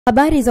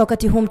Habari za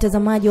wakati huu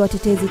mtazamaji wa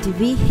Watetezi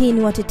TV, hii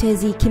ni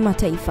Watetezi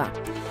Kimataifa.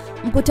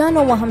 Mkutano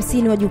wa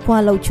 50 wa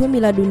Jukwaa la Uchumi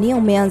la Dunia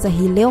umeanza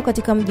hii leo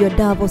katika mji wa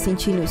Davos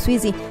nchini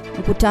Uswizi.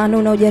 Mkutano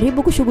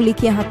unaojaribu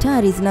kushughulikia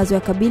hatari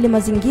zinazoyakabili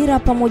mazingira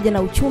pamoja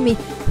na uchumi,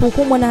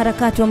 huku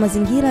mwanaharakati wa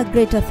mazingira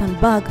Greta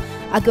Thunberg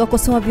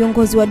akiwakosoa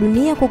viongozi wa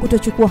dunia kwa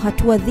kutochukua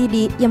hatua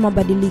dhidi ya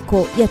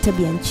mabadiliko ya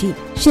tabianchi.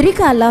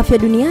 Shirika la Afya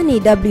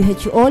Duniani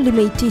WHO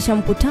limeitisha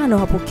mkutano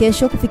hapo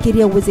kesho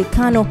kufikiria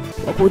uwezekano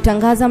wa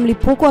kutangaza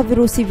mlipuko wa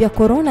virusi vya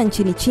corona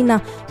nchini China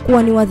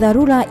kuwa ni wa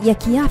dharura ya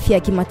kiafya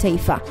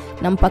kimataifa.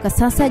 Na mpaka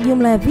sasa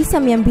jumla ya visa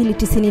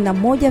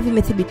 291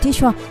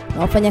 vimethibitishwa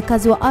na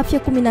wafanyakazi wa afya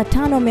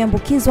 15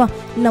 wameambukizwa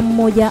na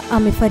mmoja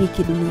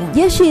amefariki dunia.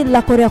 Jeshi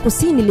la Korea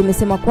Kusini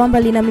limesema kwamba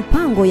lina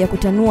mipango ya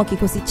kutanua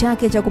kikosi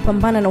chake cha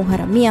kupambana na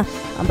uharamia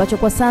ambacho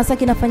kwa sasa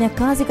kinafanya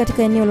kazi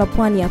katika eneo la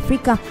pwani ya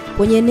Afrika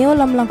kwenye eneo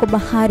la mlango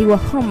bahari wa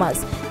Hormuz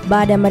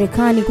baada ya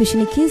Marekani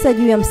kushinikiza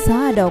juu ya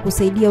msaada wa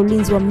kusaidia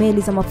ulinzi wa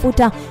meli za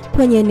mafuta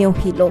kwenye eneo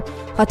hilo.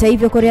 Hata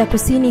hivyo, Korea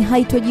Kusini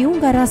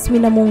haitojiunga rasmi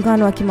na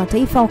muungano wa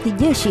kimataifa wa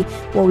kijeshi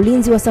wa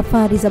ulinzi wa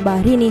safari za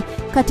baharini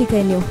katika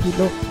eneo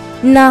hilo.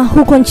 Na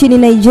huko nchini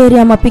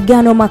Nigeria,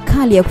 mapigano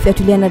makali ya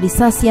kufyatuliana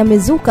risasi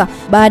yamezuka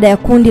baada ya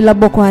kundi la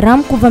Boko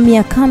Haram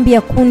kuvamia kambi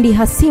ya kundi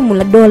hasimu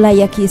la dola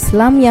ya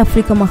Kiislamu ya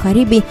Afrika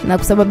Magharibi na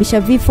kusababisha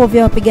vifo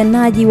vya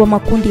wapiganaji wa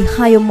makundi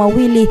hayo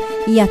mawili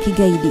ya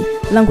kigaidi.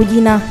 Langu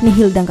jina ni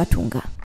Hilda Ngatunga.